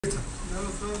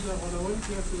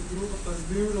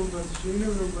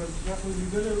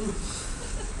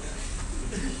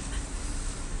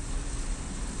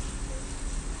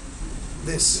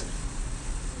this.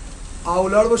 Our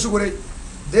Lord was great.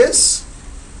 This.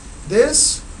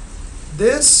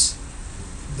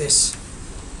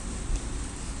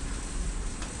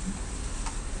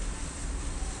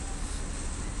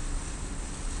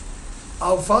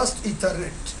 Our fast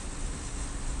Ethernet.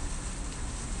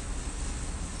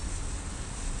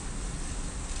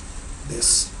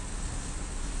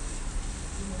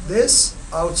 This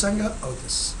out sanga out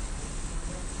this.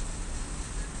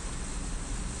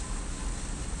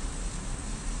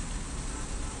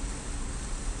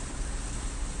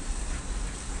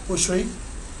 وشوي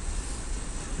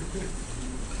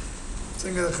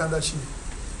څنګه د خندا شي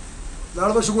لاړ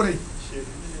به شګوري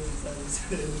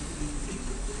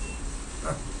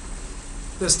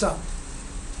دستا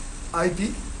IP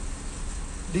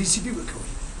DHCP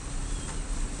وکوي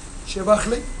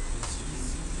شباخلي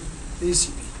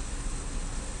DHCP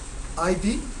IP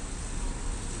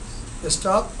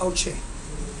desktop او شي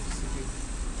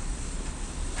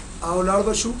او لاړ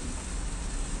به شو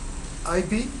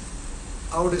IP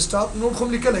او desktop نوٹ خو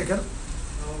لیکل ہے کنه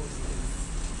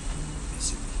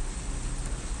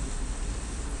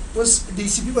بس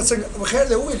DHCP بس بخیر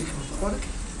دی ویل کوم په وانه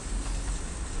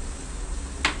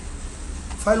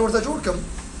فایل ورته جوړ کوم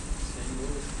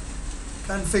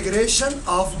configuration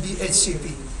of DHCP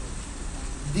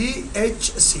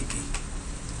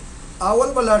اول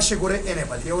بلار شي ګوره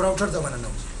enable یو راوټر د ونه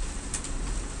نو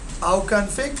او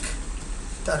config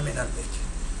terminal page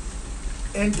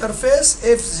interface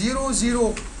F00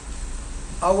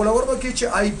 اول اور بکی چې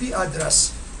IP address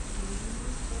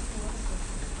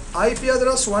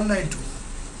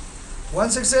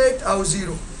 192.168 او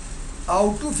 0 او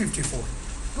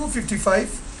 255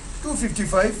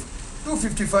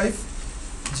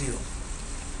 0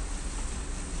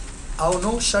 او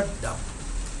no shutdown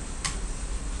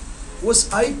was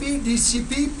IP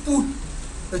DHCP pool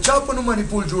د چا په نوم باندې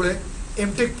پول جوړه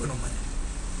MTech په نوم باندې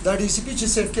دا DHCP چې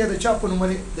سیټ کې د چا په نوم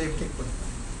باندې د MTech په نوم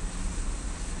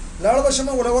لاړ بشم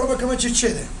ولور به کوم چې څه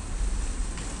ده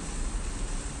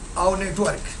او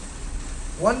نیټورک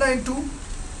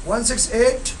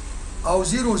 192.168 او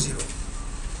 00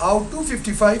 او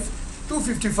 255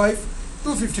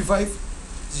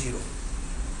 0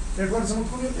 नेटवर्क समझ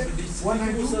को नहीं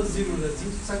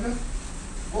 192.0 څنګه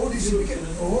او DHCP کې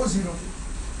او 0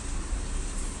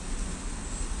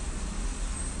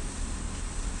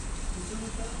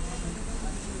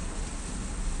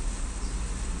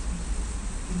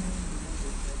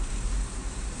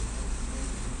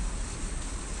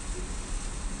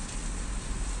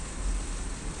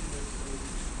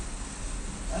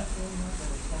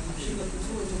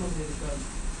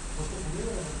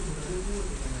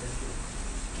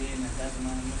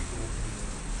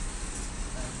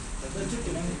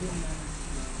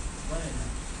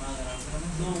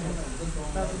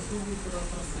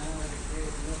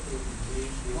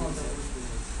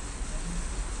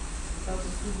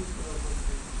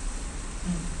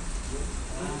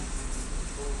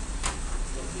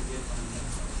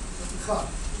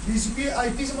 DHCP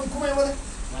IP زمون کومه وره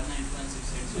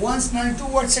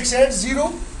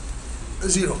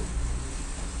 192.168.0.0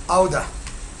 او دا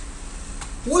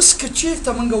اوس که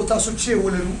چیرته موږ تاسو چې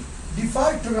ولرو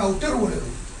ډیفالت راوټر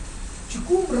ولرو چې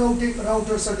کوم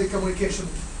راوټر سره د کمیونیکیشن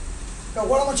دا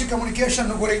غواړم چې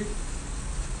کمیونیکیشن وګورئ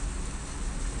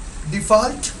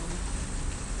ډیفالت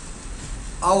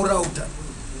او راوټر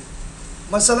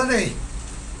مثلا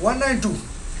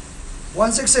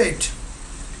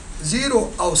 192.168.0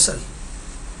 او سل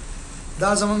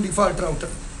دا زمون ډیفالت راوټر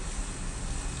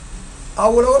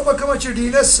او ولور به کوم چې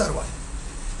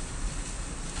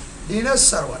DNS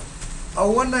سرور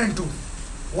او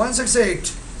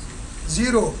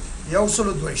 192.168.0 یو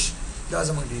سلو دویش دا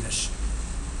زمون DNS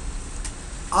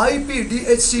IP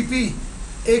DHCP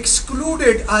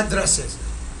excluded addresses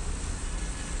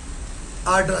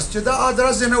address چې دا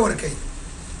address نه ورکړي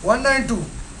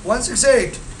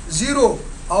 192.168.0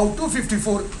 او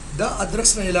 254 دا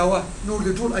address نه علاوه نور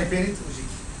د ټول IP نه توځي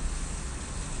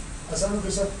اسانه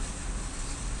کیسه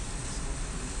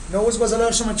نو اوس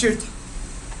بازار شمه چیرته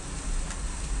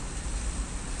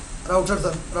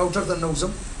راوټر ته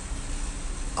نوزم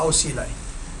او سی لاین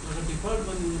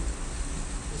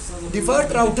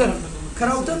ډیفالت راوټر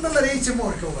کراوټر نه لري چې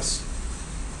مور کو بس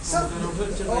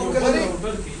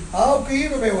او کې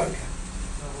به ورکه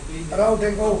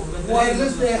راوټینګ او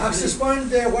وایرلس د اکسس پوینټ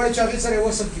د وړ چاغي سره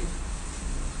وصل کی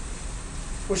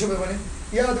خوشو به باندې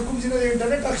یا د کوم ځای د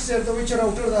انټرنیټ اکسس ته وی چې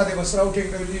راوټر دا دی بس راوټینګ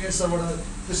د DNS سرور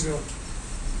د څه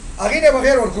هغه نه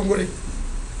بغیر ورکوم ګوري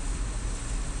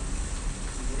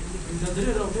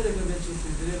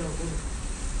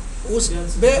اوس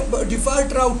به ډیفالت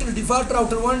راوټر 1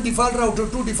 ډیفالت راوټر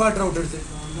 2 ډیفالت راوټر ته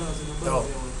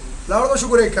لاړ به شو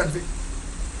ګورې کنفیګ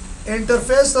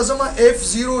انټرفیس ته زما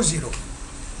F00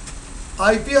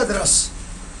 IP ادرس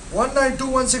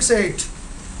 192.168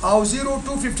 او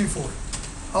 0254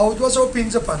 او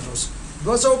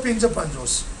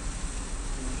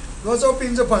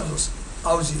 255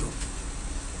 او 0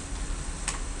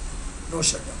 نو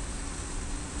شګه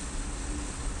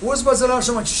اوس به زه لاړ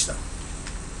شم چې شته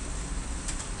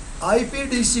IP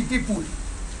DHCP پول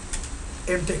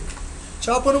MTech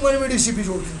چا په نوم باندې DHCP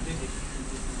جوړ کړ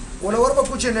ولور په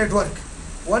کوچه نیټورک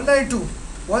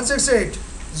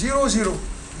 192.168.00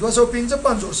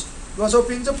 255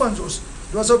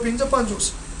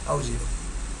 او 0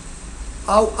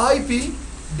 او IP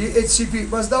DHCP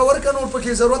بس دا ورکه نور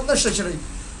پکې ضرورت نشته چي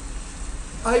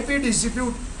IP DHCP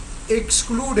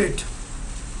excluded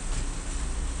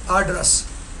address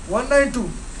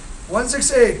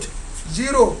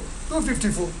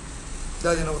 192.168.0.254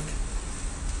 دا دی نو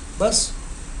بس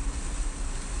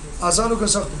آسانو که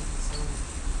سختو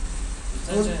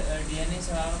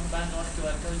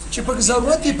چې پکې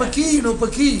ضرورت دی پکې نو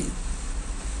پکې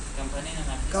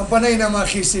کمپنۍ نه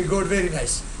ماخیسي ګوډ ویری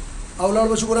نایس او لاړ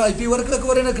به شو ګوره IP ورکړه که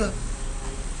ورې نه کړه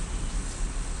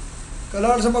که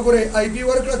لاړ شم ګوره IP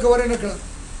ورکړه که ورې نه کړه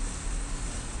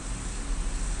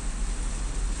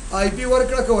IP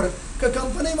ورکړه که ورې که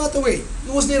کمپنۍ ماته وایي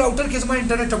اوس دې راوټر کې زما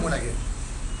انټرنیټ هم ولګېد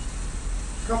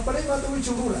کمپنۍ ماته وایي چې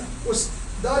وروره اوس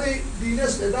دا دی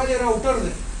DNS دی دا دی راوټر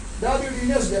دی دا دی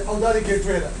DNS دی او دا دی ګیټ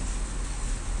وی ده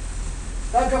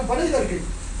دا کمپنۍ درکوي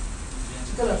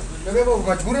کله نو بیا به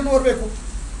مجبورن وربېکو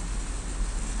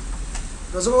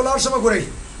نو زه به ولاړ شم ګورئ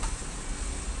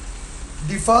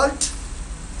ډیفالټ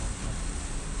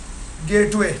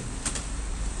ګیټ وی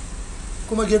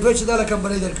کومه ګیټ وی چې دا له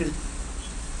کمپنۍ درکړي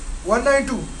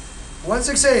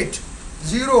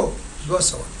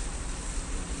 192.168.0.200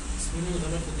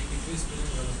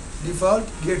 default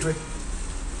gateway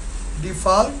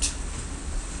default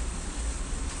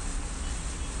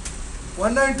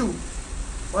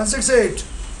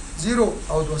 192.168.0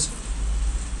 out was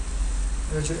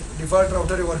default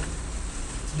router work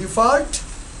default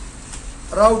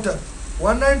router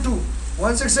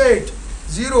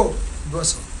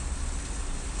 192.168.0.200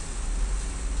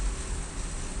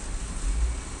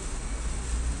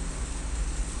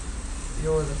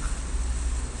 يوزك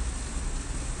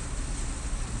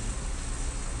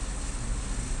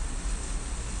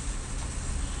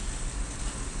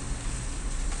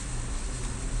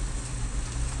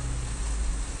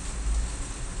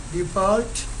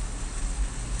default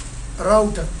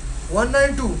router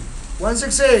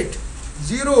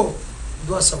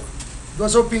 192.168.0.200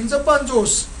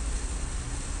 255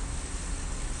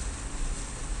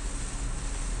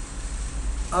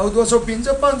 au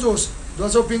 255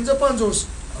 255 au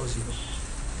 0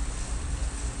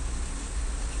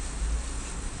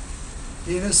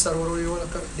 DNS server wala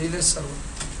ka DNS server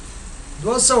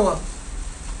 200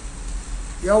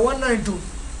 ya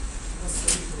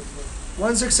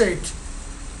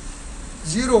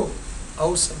 192.168.0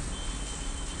 au 7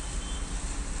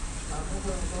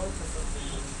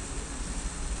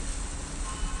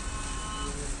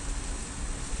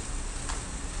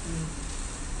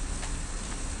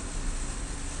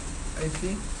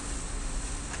 IP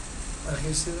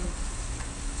registrado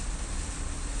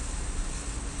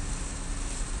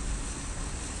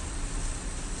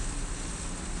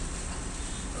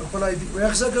خپل IP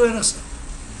وایخسه کوي نخسه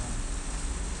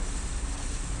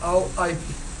او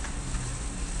IP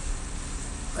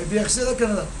اخسه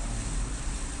کنه دا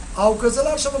او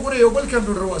کزلار شمه ګوره یو بل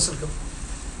کمپیوټر واصل کوم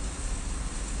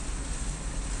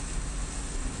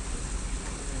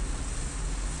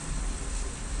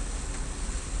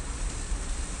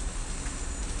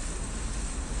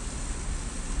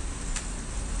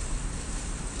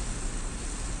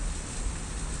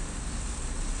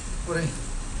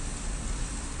ګوره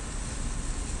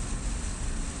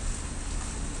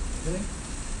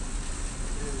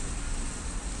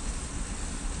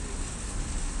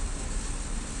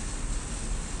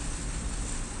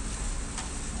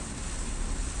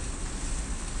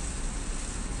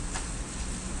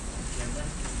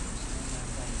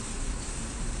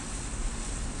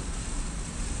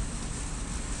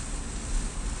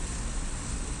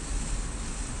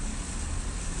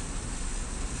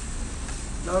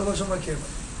لاړ به شم کې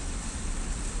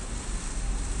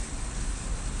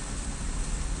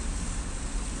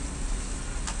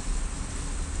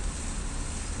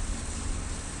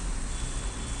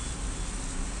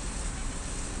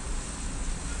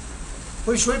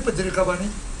وای شوي په طریقه باندې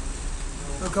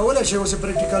نو کولای شي اوس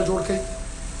پریکټیکل جوړ کړئ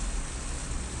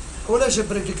کولای شي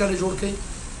پریکټیکل جوړ کړئ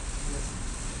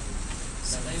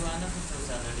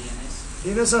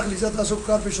DNS اخلي زه تاسو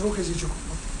کار په شروع کې چې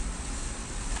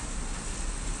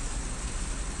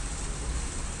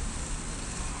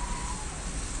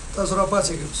تاسو را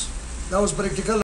پاتې کېږئ دا اوس پریکټیکل